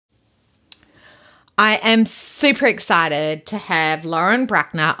I am super excited to have Lauren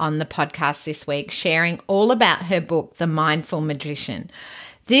Bruckner on the podcast this week, sharing all about her book, The Mindful Magician.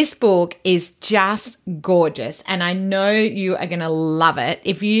 This book is just gorgeous, and I know you are going to love it.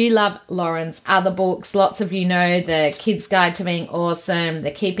 If you love Lauren's other books, lots of you know The Kid's Guide to Being Awesome,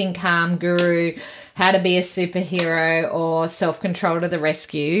 The Keeping Calm Guru, How to Be a Superhero, or Self-Control to the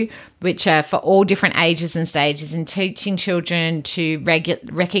Rescue, which are for all different ages and stages in teaching children to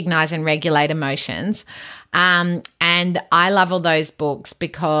recognize and regulate emotions. And I love all those books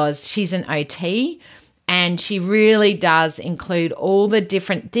because she's an OT, and she really does include all the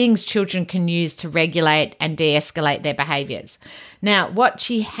different things children can use to regulate and de-escalate their behaviors. Now, what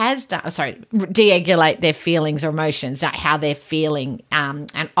she has done, de-regulate their feelings or emotions, not how they're feeling,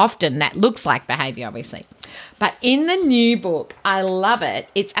 and often that looks like behavior, obviously. But in the new book, I love it.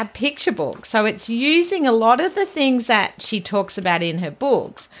 It's a picture book, so it's using a lot of the things that she talks about in her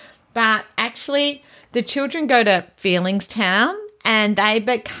books, but actually the children go to Feelings Town and they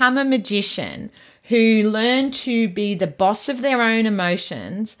become a magician who learn to be the boss of their own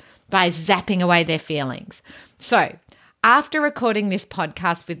emotions by zapping away their feelings. So after recording this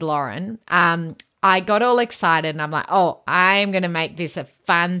podcast with Lauren, I got all excited and I'm like, I'm going to make this a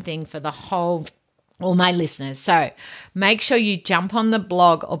fun thing for all my listeners. So make sure you jump on the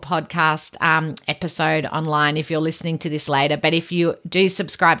blog or podcast episode online if you're listening to this later. But if you do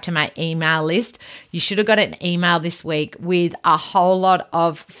subscribe to my email list, you should have got an email this week with a whole lot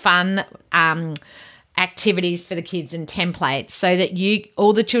of fun activities for the kids and templates so that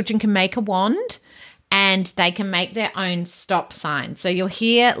all the children can make a wand and they can make their own stop sign. So you'll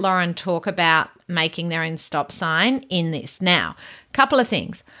hear Lauren talk about making their own stop sign in this. Now, a couple of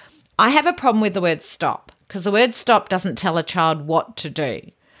things. I have a problem with the word stop because the word stop doesn't tell a child what to do,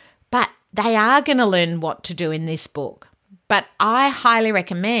 but they are going to learn what to do in this book. But I highly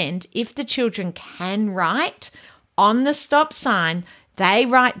recommend if the children can write on the stop sign, they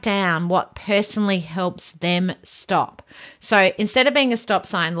write down what personally helps them stop. So instead of being a stop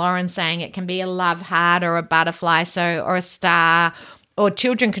sign, Lauren's saying it can be a love heart or a butterfly, or a star, or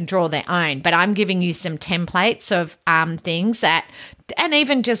children can draw their own. But I'm giving you some templates of things and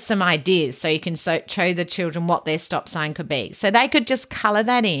even just some ideas so you can show the children what their stop sign could be. So they could just color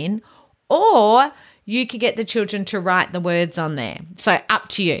that in, or you could get the children to write the words on there. So up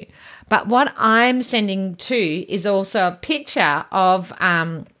to you. But what I'm sending to is also a picture of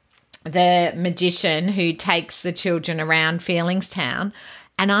the magician who takes the children around Feelings Town.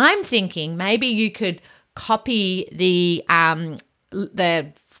 And I'm thinking maybe you could copy the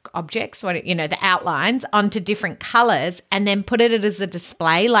objects, the outlines onto different colors and then put it as a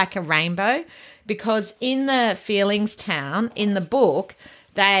display like a rainbow, because in the Feelings Town, in the book,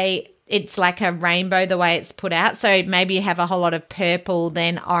 it's like a rainbow the way it's put out. So maybe you have a whole lot of purple,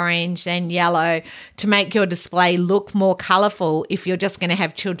 then orange, then yellow to make your display look more colorful if you're just going to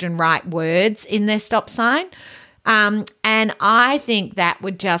have children write words in their stop sign. And I think that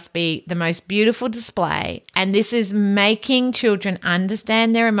would just be the most beautiful display. And this is making children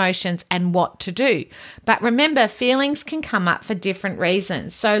understand their emotions and what to do. But remember, feelings can come up for different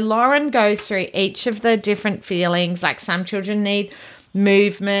reasons. So Lauren goes through each of the different feelings. Like some children need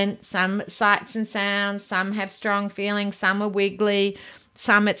movement, some sights and sounds, some have strong feelings, some are wiggly,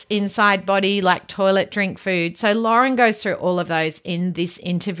 some it's inside body like toilet, drink, food. So Lauren goes through all of those in this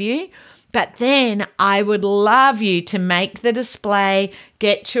interview. But then I would love you to make the display,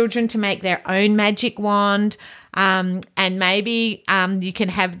 get children to make their own magic wand, and maybe you can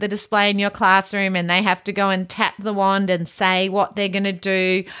have the display in your classroom and they have to go and tap the wand and say what they're going to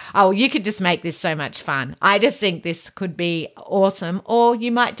do. Oh, you could just make this so much fun. I just think this could be awesome. Or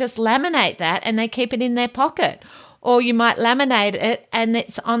you might just laminate that and they keep it in their pocket. Or you might laminate it and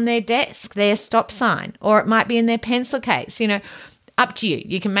it's on their desk, their stop sign. Or it might be in their pencil case, Up to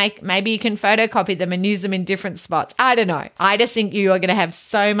you. Maybe you can photocopy them and use them in different spots. I don't know. I just think you are going to have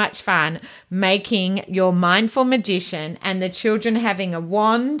so much fun making your mindful magician and the children having a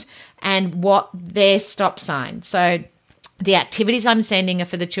wand and what their stop sign. So the activities I'm sending are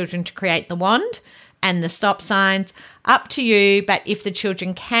for the children to create the wand and the stop signs. Up to you. But if the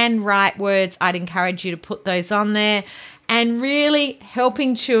children can write words, I'd encourage you to put those on there and really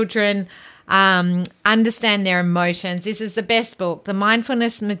helping children understand their emotions. This is the best book, The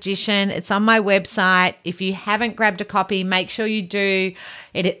Mindfulness Magician. It's on my website. If you haven't grabbed a copy, make sure you do.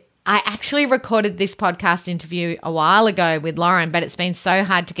 I actually recorded this podcast interview a while ago with Lauren, but it's been so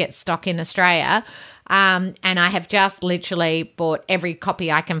hard to get stock in Australia. And I have just literally bought every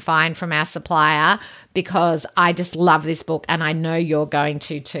copy I can find from our supplier because I just love this book and I know you're going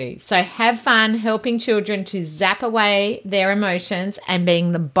to too. So have fun helping children to zap away their emotions and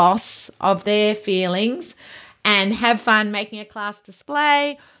being the boss of their feelings, and have fun making a class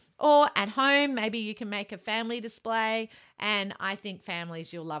display, or at home, maybe you can make a family display. And I think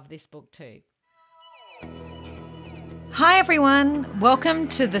families, you'll love this book too. Hi everyone, welcome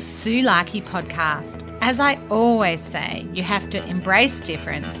to the Sue Larkey podcast. As I always say, you have to embrace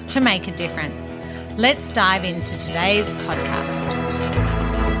difference to make a difference. Let's dive into today's podcast.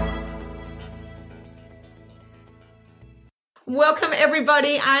 Welcome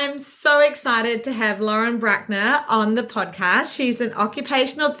everybody. I'm so excited to have Lauren Bruckner on the podcast. She's an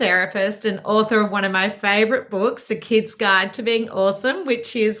occupational therapist and author of one of my favorite books, The Kid's Guide to Being Awesome, which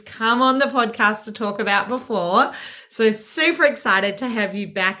she's come on the podcast to talk about before. So super excited to have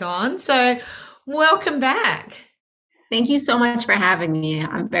you back on. So welcome back. Thank you so much for having me.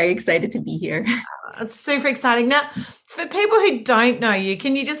 I'm very excited to be here. It's super exciting. Now, for people who don't know you,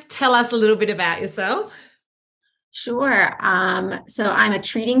 can you just tell us a little bit about yourself? Sure. So I'm a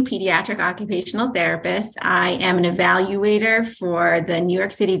treating pediatric occupational therapist. I am an evaluator for the New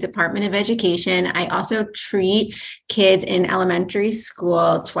York City Department of Education. I also treat kids in elementary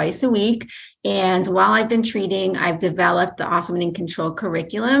school twice a week. And while I've been treating, I've developed the Awesome and in Control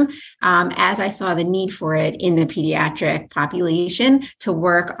curriculum as I saw the need for it in the pediatric population to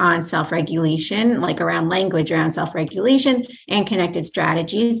work on self-regulation, like around language, around self-regulation and connected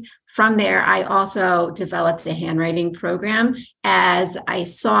strategies. From there, I also developed a handwriting program as I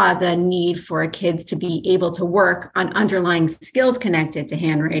saw the need for kids to be able to work on underlying skills connected to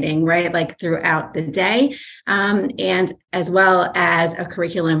handwriting, right? Like throughout the day, and as well as a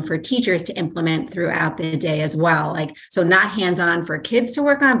curriculum for teachers to implement throughout the day as well. Like, so not hands-on for kids to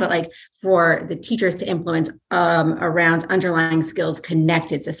work on, but like for the teachers to implement around underlying skills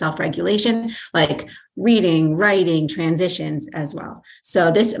connected to self-regulation, like reading, writing, transitions as well.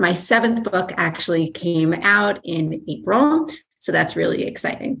 So my 7th book actually came out in April. So that's really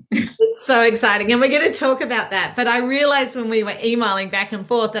exciting. It's so exciting. And we're going to talk about that. But I realized when we were emailing back and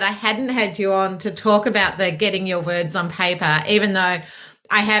forth that I hadn't had you on to talk about the getting your words on paper, even though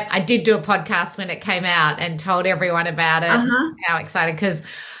I did do a podcast when it came out and told everyone about it. How excited, because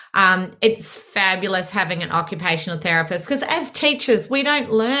it's fabulous having an occupational therapist, because as teachers, we don't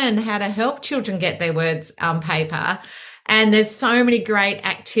learn how to help children get their words on paper. And there's so many great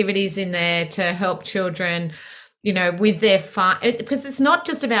activities in there to help children, you know, with their because it's not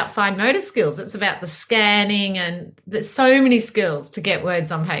just about fine motor skills, it's about the scanning, and there's so many skills to get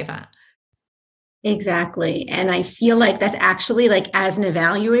words on paper. Exactly. And I feel like that's actually, like, as an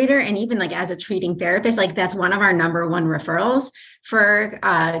evaluator and even like as a treating therapist, like that's one of our number one referrals for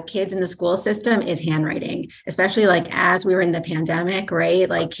kids in the school system is handwriting, especially like as we were in the pandemic, right?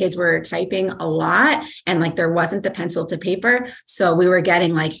 Like kids were typing a lot and like there wasn't the pencil to paper. So we were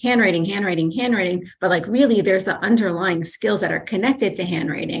getting like handwriting, but like really there's the underlying skills that are connected to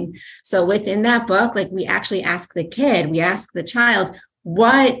handwriting. So within that book, like we actually ask the child,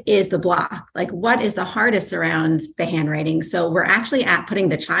 what is the block? Like, what is the hardest around the handwriting? So we're actually putting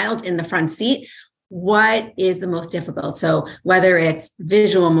the child in the front seat. What is the most difficult? So whether it's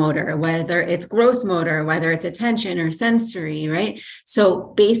visual motor, whether it's gross motor, whether it's attention or sensory, right?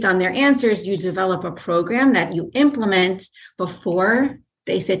 So based on their answers, you develop a program that you implement before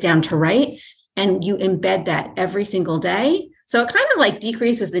they sit down to write, and you embed that every single day. So it kind of like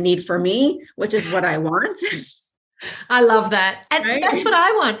decreases the need for me, which is what I want. I love that. And right? That's what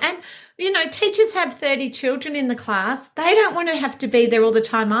I want. And, you know, teachers have 30 children in the class. They don't want to have to be there all the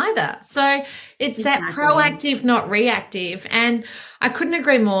time either. So it's that proactive, not reactive. And I couldn't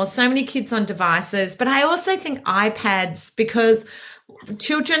agree more. So many kids on devices. But I also think iPads, because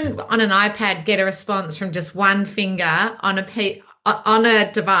children on an iPad get a response from just one finger on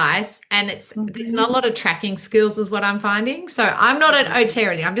a device, and there's not a lot of tracking skills is what I'm finding. So I'm not an OT or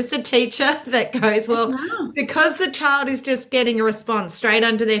anything. I'm just a teacher that goes, well, because the child is just getting a response straight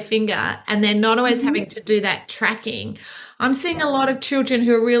under their finger and they're not always having to do that tracking. I'm seeing a lot of children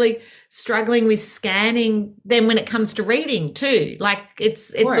who are really struggling with scanning then when it comes to reading too. Like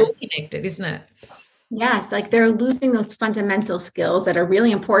it's all connected, isn't it? Yes, like they're losing those fundamental skills that are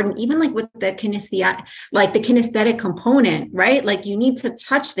really important, even like with the kinesthetic component, right? Like you need to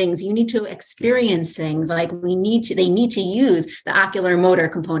touch things, you need to experience things. Like they need to use the ocular motor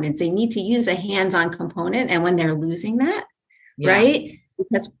components. They need to use a hands-on component. And when they're losing that, right?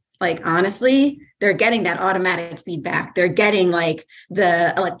 Because like, honestly, they're getting that automatic feedback. They're getting like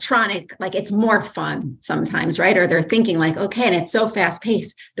the electronic, like it's more fun sometimes, right? Or they're thinking like, okay, and it's so fast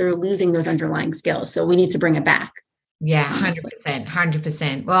paced, they're losing those underlying skills. So we need to bring it back. Yeah, Honestly. 100%,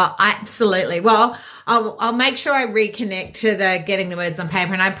 100%. Well, absolutely. Well, I'll make sure I reconnect to the getting the words on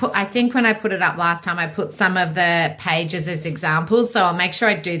paper. And I think when I put it up last time, I put some of the pages as examples. So I'll make sure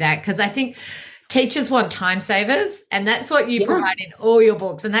I do that, because I think teachers want time savers, and that's what you provide in all your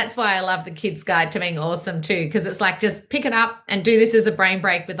books. And that's why I love the Kids Guide to Being Awesome too, because it's like, just pick it up and do this as a brain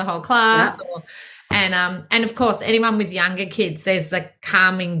break with the whole class. And of course, anyone with younger kids, there's the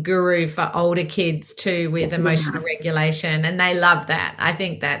calming guru for older kids too, with emotional regulation, and they love that. I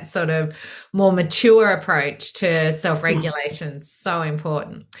think that sort of more mature approach to self-regulation is so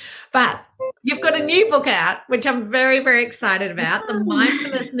important. But you've got a new book out, which I'm very, very excited about, The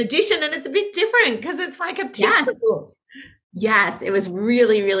Mindfulness Magician, and it's a bit different because it's like a picture book. Yes, it was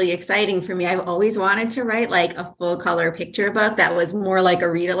really, really exciting for me. I've always wanted to write like a full color picture book that was more like a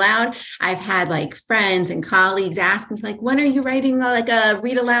read aloud. I've had like friends and colleagues ask me like, when are you writing like a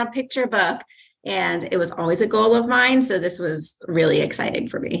read aloud picture book? And it was always a goal of mine. So this was really exciting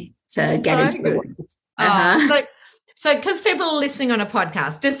for me to get into the world. So because people are listening on a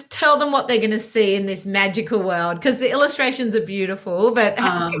podcast, just tell them what they're going to see in this magical world, because the illustrations are beautiful, but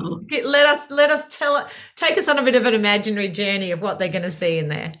let us take us on a bit of an imaginary journey of what they're going to see in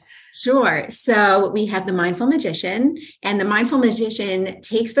there. Sure. So we have the Mindful Magician, and the Mindful Magician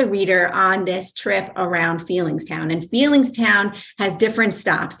takes the reader on this trip around Feelingstown. And Feelingstown has different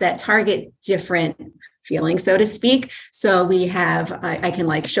stops that target different feelings, so to speak. So we have, I can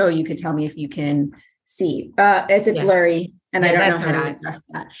like show you, could tell me if you can see. Is it blurry? And I don't know how to adjust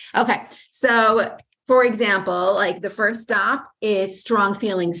that. Okay. So for example, like the first stop is Strong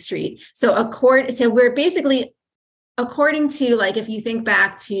Feeling Street. So we're basically, according to like, if you think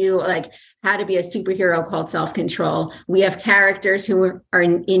back to like How to Be a Superhero called Self-Control, we have characters who are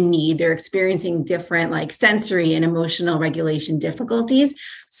in need. They're experiencing different like sensory and emotional regulation difficulties.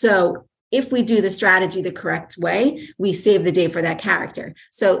 So if we do the strategy the correct way, we save the day for that character.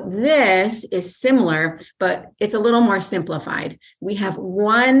 So this is similar, but it's a little more simplified. We have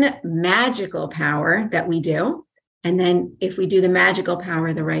one magical power that we do. And then if we do the magical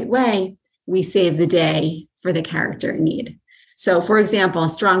power the right way, we save the day for the character in need. So for example,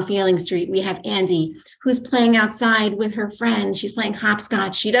 Strong Feeling Street, we have Andy, who's playing outside with her friends. She's playing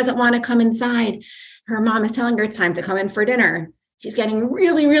hopscotch. She doesn't want to come inside. Her mom is telling her it's time to come in for dinner. She's getting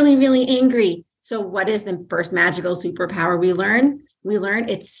really, really, really angry. So what is the first magical superpower we learn? We learn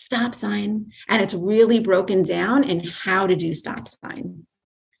it's stop sign, and it's really broken down in how to do stop sign.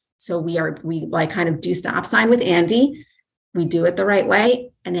 So we like kind of do stop sign with Andy. We do it the right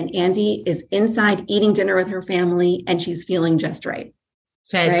way. And then Andy is inside eating dinner with her family, and she's feeling just right.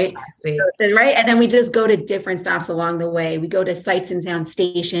 Fantastic. Right. And then we just go to different stops along the way. We go to Sights and Sound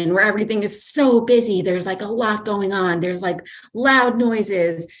Station, where everything is so busy. There's like a lot going on. There's like loud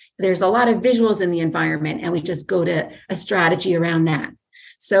noises. There's a lot of visuals in the environment. And we just go to a strategy around that.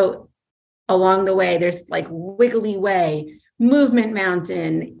 So along the way, there's like Wiggly Way, Movement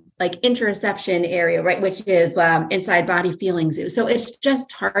Mountain, like interoception area, right, which is Inside Body Feeling Zoo. So it's just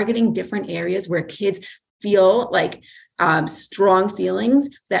targeting different areas where kids feel like strong feelings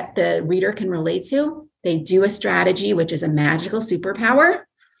that the reader can relate to. They do a strategy, which is a magical superpower.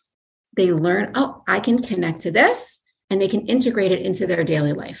 They learn, oh, I can connect to this, and they can integrate it into their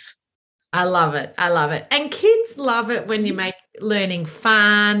daily life. I love it. I love it. And kids love it when you make learning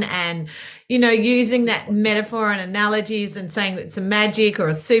fun and, using that metaphor and analogies and saying it's a magic or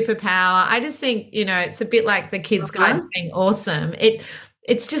a superpower. I just think, it's a bit like the Kids Guide to Being Awesome.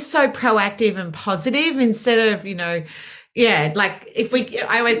 It's just so proactive and positive instead of, like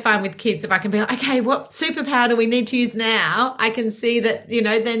I always find with kids, if I can be like, okay, what superpower do we need to use now? I can see that,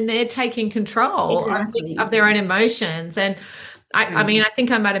 then they're taking control of their own emotions. And I mean, I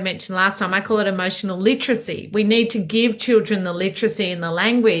think I might have mentioned last time, I call it emotional literacy. We need to give children the literacy and the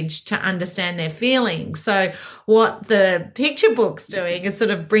language to understand their feelings. So what the picture book's doing is sort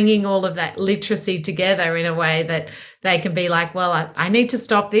of bringing all of that literacy together in a way that they can be like, well, I need to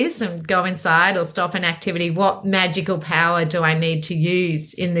stop this and go inside, or stop an activity. What magical power do I need to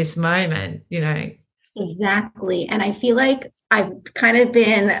use in this moment, Exactly. And I feel like I've kind of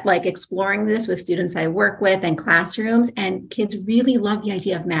been like exploring this with students I work with and classrooms, and kids really love the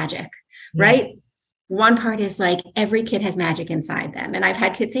idea of magic, right? one part is like every kid has magic inside them. And I've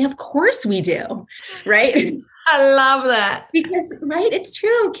had kids say, of course we do, right? I love that. Because, right, it's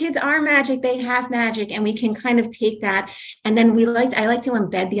true. Kids are magic. They have magic. And we can kind of take that. And then I like to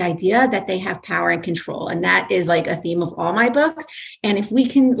embed the idea that they have power and control. And that is like a theme of all my books. And if we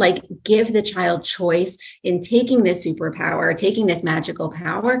can like give the child choice in taking this superpower, taking this magical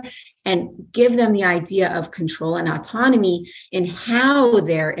power, and give them the idea of control and autonomy in how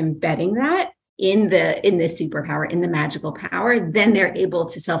they're embedding that in this superpower, in the magical power, then they're able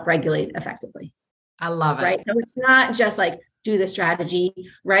to self-regulate effectively. I love it. Right. So it's not just like do the strategy,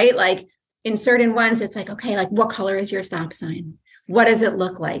 right? Like in certain ones, it's like, okay, like what color is your stop sign? What does it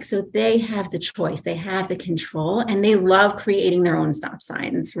look like? So they have the choice, they have the control, and they love creating their own stop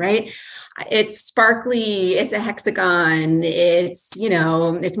signs, right? It's sparkly, it's a hexagon, it's,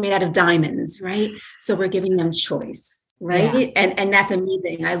 it's made out of diamonds, right? So we're giving them choice. Right. Yeah. And that's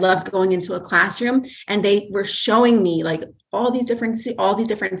amazing. I loved going into a classroom and they were showing me like all these different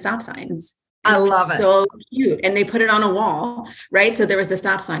stop signs. I love it. So cute. And they put it on a wall, right? So there was the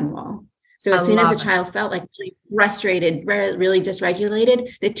stop sign wall. So as soon as a child felt like really frustrated, really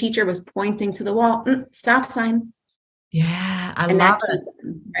dysregulated, the teacher was pointing to the wall, stop sign. Yeah, I love it.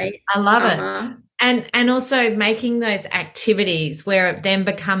 Right. I love it. And also making those activities where it then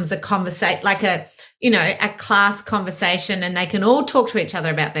becomes a conversation, like a class conversation, and they can all talk to each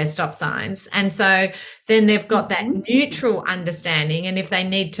other about their stop signs. And so then they've got that neutral understanding. And if they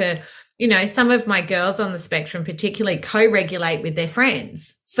need to, some of my girls on the spectrum particularly co-regulate with their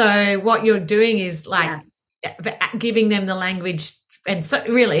friends. So what you're doing is like giving them the language, and so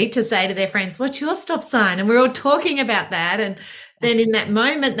really to say to their friends, what's your stop sign? And we're all talking about that. And then in that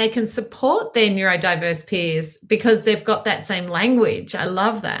moment, they can support their neurodiverse peers because they've got that same language. I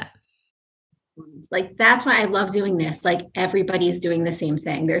love that. Like, that's why I love doing this. Like, everybody's doing the same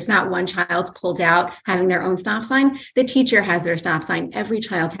thing. There's not one child pulled out having their own stop sign. The teacher has their stop sign. Every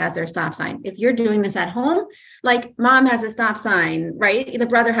child has their stop sign. If you're doing this at home, like mom has a stop sign, right? The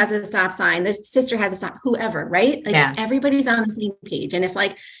brother has a stop sign. The sister has a stop, whoever, right? Like everybody's on the same page. And if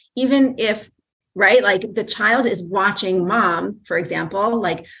like, even if, right, like the child is watching mom, for example,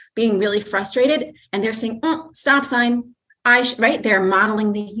 like being really frustrated and they're saying, oh, stop sign. Right. They're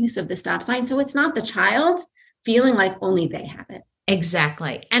modeling the use of the stop sign. So it's not the child feeling like only they have it.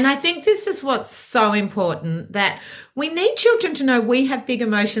 Exactly. And I think this is what's so important, that we need children to know we have big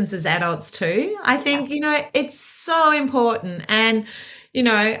emotions as adults too. I think, it's so important. And,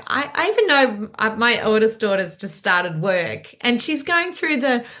 I even know my oldest daughter's just started work and she's going through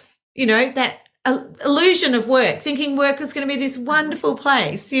the, that illusion of work, thinking work is going to be this wonderful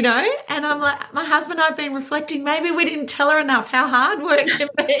place, and I'm like, my husband and I have been reflecting, maybe we didn't tell her enough how hard work can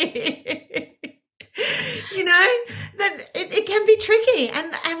be. That it can be tricky,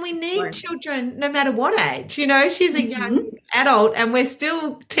 and we need children no matter what age. She's a young adult and we're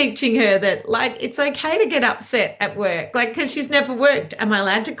still teaching her that like it's okay to get upset at work, like because she's never worked. Am I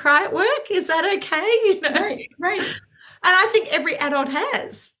allowed to cry at work? Is that okay? Right. And I think every adult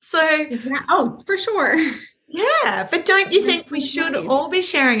has. So, for sure. Yeah. But don't you think we should all be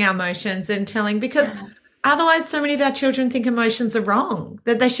sharing our emotions and telling, because otherwise so many of our children think emotions are wrong,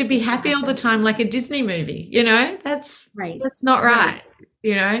 that they should be happy all the time, like a Disney movie, that's right. That's not right.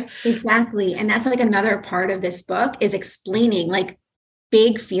 Exactly. And that's like another part of this book is explaining like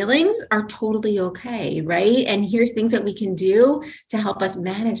big feelings are totally okay, right? And here's things that we can do to help us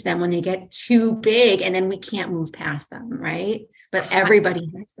manage them when they get too big and then we can't move past them, right? But everybody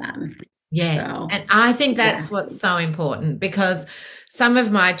has them. Yeah. So, and I think that's what's so important, because some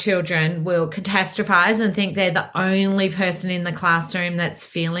of my children will catastrophize and think they're the only person in the classroom that's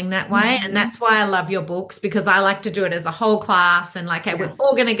feeling that way. And that's why I love your books, because I like to do it as a whole class and like, hey, we're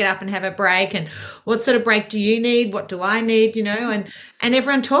all going to get up and have a break. And what sort of break do you need? What do I need? And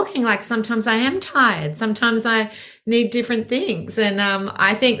everyone talking, like sometimes I am tired. Sometimes I need different things. And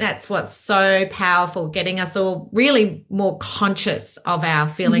I think that's what's so powerful, getting us all really more conscious of our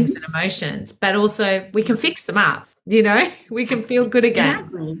feelings and emotions, but also we can fix them up. We can feel good again.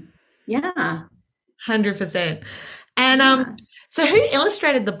 Exactly. Yeah. 100%. And so who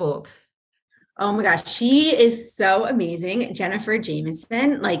illustrated the book? Oh my gosh, she is so amazing. Jennifer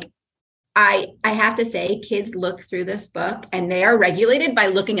Jameson. Like, I have to say, kids look through this book and they are regulated by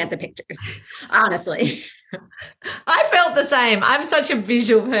looking at the pictures, honestly. I felt the same. I'm such a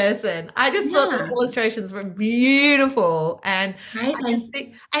visual person. I just thought the illustrations were beautiful and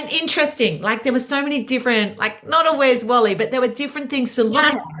and interesting. Like there were so many different, like not always Wally, but there were different things to look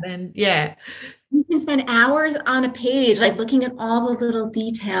at. And You can spend hours on a page, like looking at all the little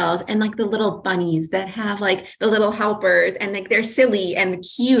details and like the little bunnies that have like the little helpers and like they're silly and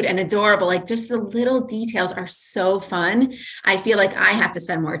cute and adorable. Like just the little details are so fun. I feel like I have to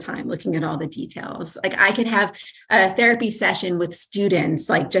spend more time looking at all the details. Like I could have a therapy session with students,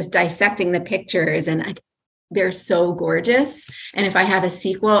 like just dissecting the pictures and like they're so gorgeous. And if I have a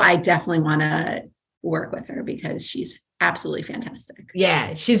sequel, I definitely want to work with her because she's absolutely fantastic.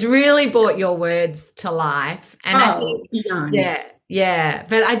 Yeah, she's really brought your words to life. And I think, beyond. yeah.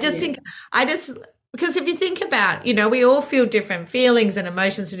 But because if you think about, we all feel different feelings and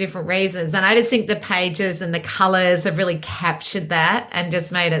emotions for different reasons. And I just think the pages and the colors have really captured that and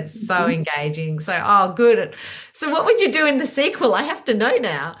just made it so engaging. So, good. So what would you do in the sequel? I have to know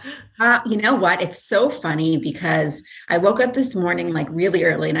now. You know what? It's so funny because I woke up this morning like really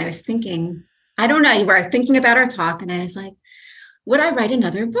early and I was thinking, I don't know, where I was thinking about our talk and I was like, would I write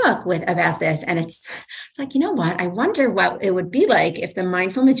another book about this? And it's like, you know what? I wonder what it would be like if the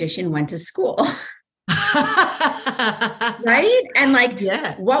mindful magician went to school. Right? And like,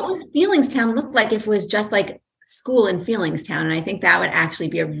 what would Feelingstown look like if it was just like school in Feelingstown? And I think that would actually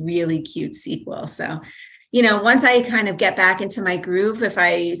be a really cute sequel. So, once I kind of get back into my groove, if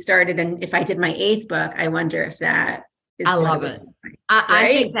I did my 8th book, I wonder if that is. I love it. I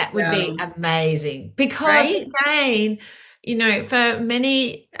think that would be amazing because again, for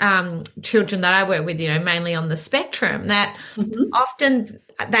many children that I work with, mainly on the spectrum, that often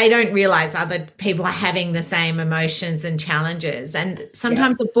they don't realize other people are having the same emotions and challenges. And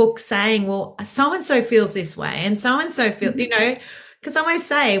sometimes a book saying, well, so-and-so feels this way and so-and-so feels, because I always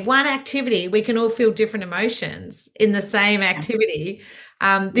say one activity, we can all feel different emotions in the same activity.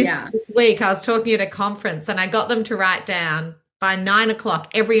 This week I was talking at a conference and I got them to write down by 9:00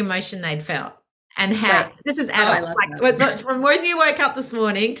 every emotion they'd felt. And how this is adult, from when you woke up this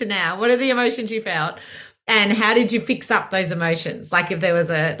morning to now, what are the emotions you felt? And how did you fix up those emotions? Like if there was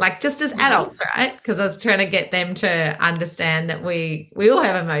just as adults, right? Because I was trying to get them to understand that we all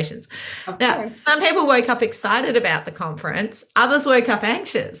have emotions. Now, some people woke up excited about the conference. Others woke up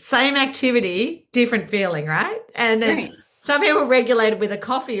anxious. Same activity, different feeling, right? And some people regulated with a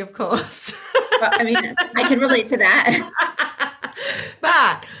coffee, of course. Well, I mean, I can relate to that.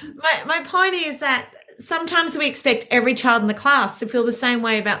 But my point is that sometimes we expect every child in the class to feel the same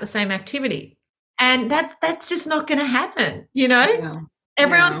way about the same activity. And that's just not going to happen,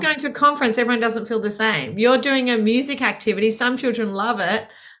 Everyone's going to a conference. Everyone doesn't feel the same. You're doing a music activity. Some children love it.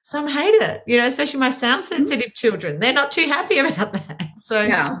 Some hate it, especially my sound sensitive children. They're not too happy about that.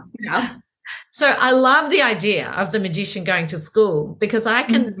 So I love the idea of the magician going to school because I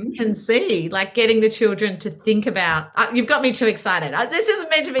can see like getting the children to think about, you've got me too excited. This isn't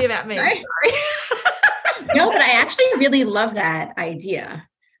meant to be about me. Right? Sorry. No, but I actually really love that idea.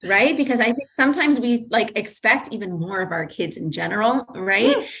 Right. Because I think sometimes we like expect even more of our kids in general.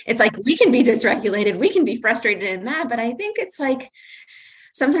 Right. It's like we can be dysregulated. We can be frustrated and mad. But I think it's like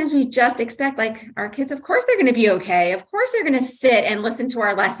sometimes we just expect like our kids, of course, they're going to be okay. Of course, they're going to sit and listen to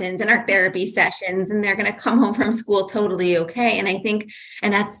our lessons and our therapy sessions, and they're going to come home from school totally okay. And I think,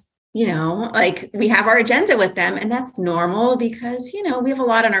 and that's, like we have our agenda with them, and that's normal because, we have a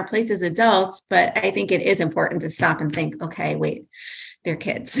lot on our plates as adults, but I think it is important to stop and think, okay, wait, they're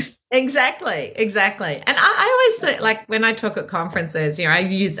kids. Exactly. And I always say, like when I talk at conferences,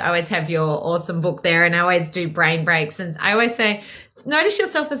 I always have your awesome book there and I always do brain breaks. And I always say, notice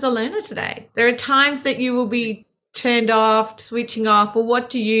yourself as a learner today. There are times that you will be turned off, switching off, or what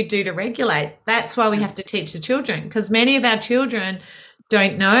do you do to regulate? That's why we have to teach the children, because many of our children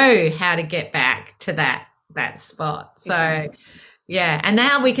don't know how to get back to that spot. So and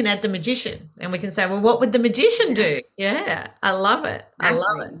now we can add the magician and we can say, well, what would the magician do? Yeah, I love it. I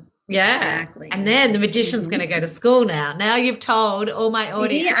love it. Yeah. Exactly. And then the magician's going to go to school now. Now you've told all my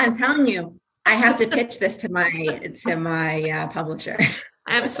audience. Yeah, I'm telling you, I have to pitch this to my publisher.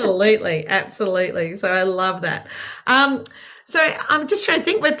 Absolutely. So I love that. So I'm just trying to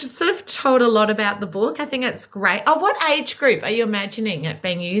think, we've sort of told a lot about the book. I think it's great. Oh, what age group are you imagining it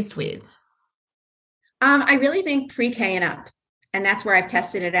being used with? I really think pre-K and up. And that's where I've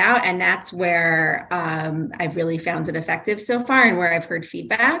tested it out. And that's where I've really found it effective so far and where I've heard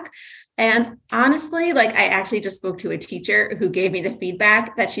feedback. And honestly, like I actually just spoke to a teacher who gave me the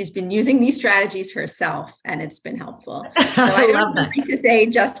feedback that she's been using these strategies herself and it's been helpful. So I don't think to say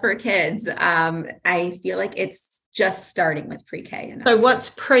just for kids. I feel like it's just starting with pre-K. So what's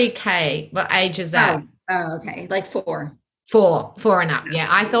pre-K? What age is that? Oh, okay. Like 4. 4 and up. Yeah,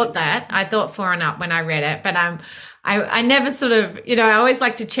 I thought 4 and up when I read it, but I never sort of, I always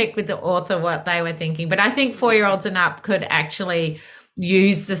like to check with the author what they were thinking, but I think 4-year-olds and up could actually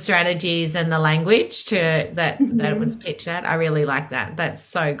use the strategies and the language that it was pitched at. I really like that. That's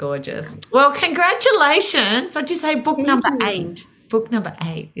so gorgeous. Well, congratulations. What'd you say? Book number 8. Book number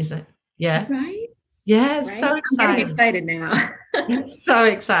 8, is it? Yeah. Right. Yeah, it's right? so exciting. I'm getting excited now. It's so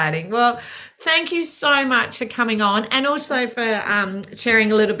exciting. Well, thank you so much for coming on, and also for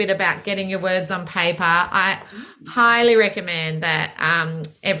sharing a little bit about getting your words on paper. I highly recommend that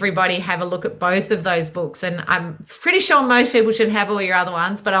everybody have a look at both of those books, and I'm pretty sure most people should have all your other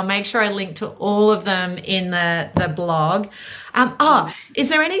ones, but I'll make sure I link to all of them in the blog. Is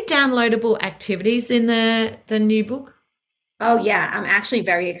there any downloadable activities in the new book? Oh, yeah. I'm actually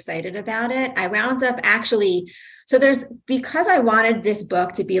very excited about it. I wound up because I wanted this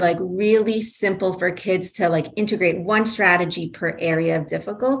book to be like really simple for kids to like integrate one strategy per area of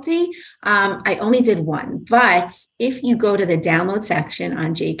difficulty. I only did one, but if you go to the download section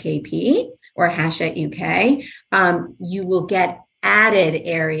on JKP or Hachette UK, you will get added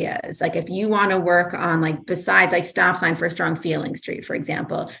areas. Like if you want to work on like, besides like stop sign for a strong feeling street, for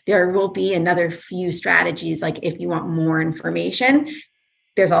example, there will be another few strategies. Like if you want more information,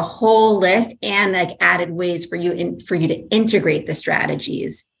 there's a whole list and like added ways for you to integrate the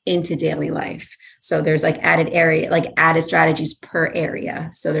strategies into daily life. So there's like added strategies per area.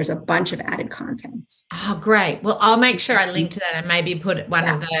 So there's a bunch of added content. Oh, great. Well, I'll make sure I link to that and maybe put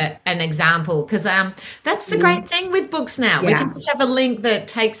an example, because that's the great thing with books now. We can just have a link that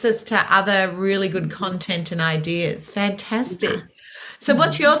takes us to other really good content and ideas. Fantastic. Yeah. So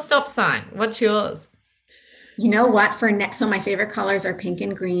what's your stop sign? What's yours? You know what? So my favorite colors are pink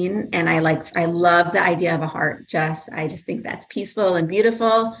and green. And I love the idea of a heart. I just think that's peaceful and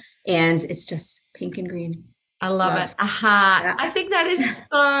beautiful. And it's just pink and green. I love it. A heart. Yeah. I think that is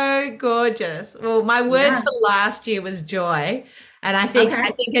so gorgeous. Well, my word for last year was joy. And I think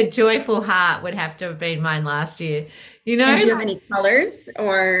a joyful heart would have to have been mine last year. You know, and do you have any colors?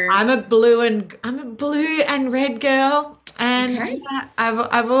 Or I'm a blue and red girl. And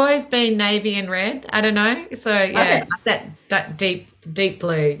I've always been navy and red. I don't know. So that deep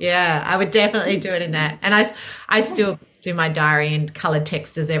blue. Yeah, I would definitely do it in that. And I still do my diary in colored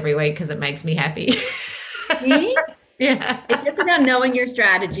textures every week because it makes me happy. See? Yeah. It's just about knowing your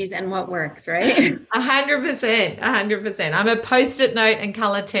strategies and what works, right? 100%. I'm a Post-it note and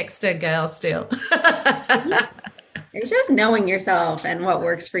color texter girl still. It's just knowing yourself and what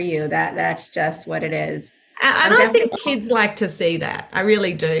works for you. That's just what it is. And I think kids like to see that. I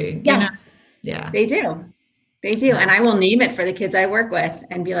really do. Yes. You know? Yeah. They do. And I will name it for the kids I work with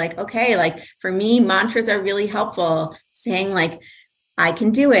and be like, okay, like for me, mantras are really helpful. Saying like, I can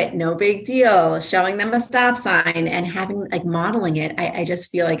do it. No big deal. Showing them a stop sign and having like modeling it. I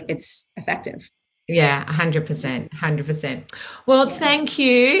just feel like it's effective. Yeah, 100%. Well, thank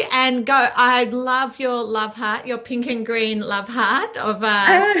you. And I love your love heart, your pink and green love heart of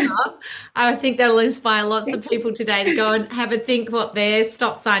stop. I think that'll inspire lots of people today to go and have a think what their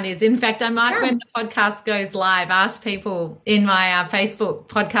stop sign is. In fact, I might, when the podcast goes live, ask people in my Facebook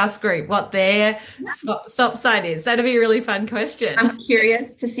podcast group what their stop sign is. That'd be a really fun question. I'm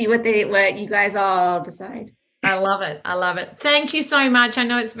curious to see what you guys all decide. I love it. Thank you so much. I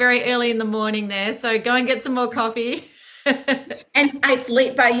know it's very early in the morning there, so go and get some more coffee. And it's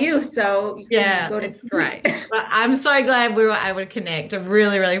late by you, so it's great. Well, I'm so glad we were able to connect. I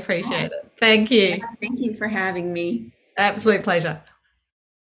really, really appreciate it. Thank you. Yes, thank you for having me. Absolute pleasure.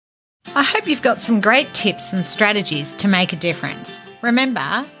 I hope you've got some great tips and strategies to make a difference.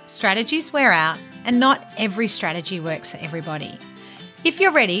 Remember, strategies wear out, and not every strategy works for everybody. If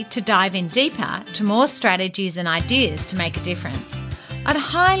you're ready to dive in deeper to more strategies and ideas to make a difference, I'd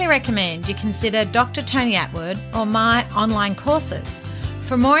highly recommend you consider Dr. Tony Attwood or my online courses.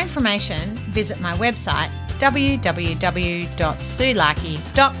 For more information, visit my website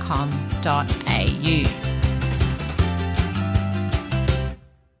www.sulaki.com.au.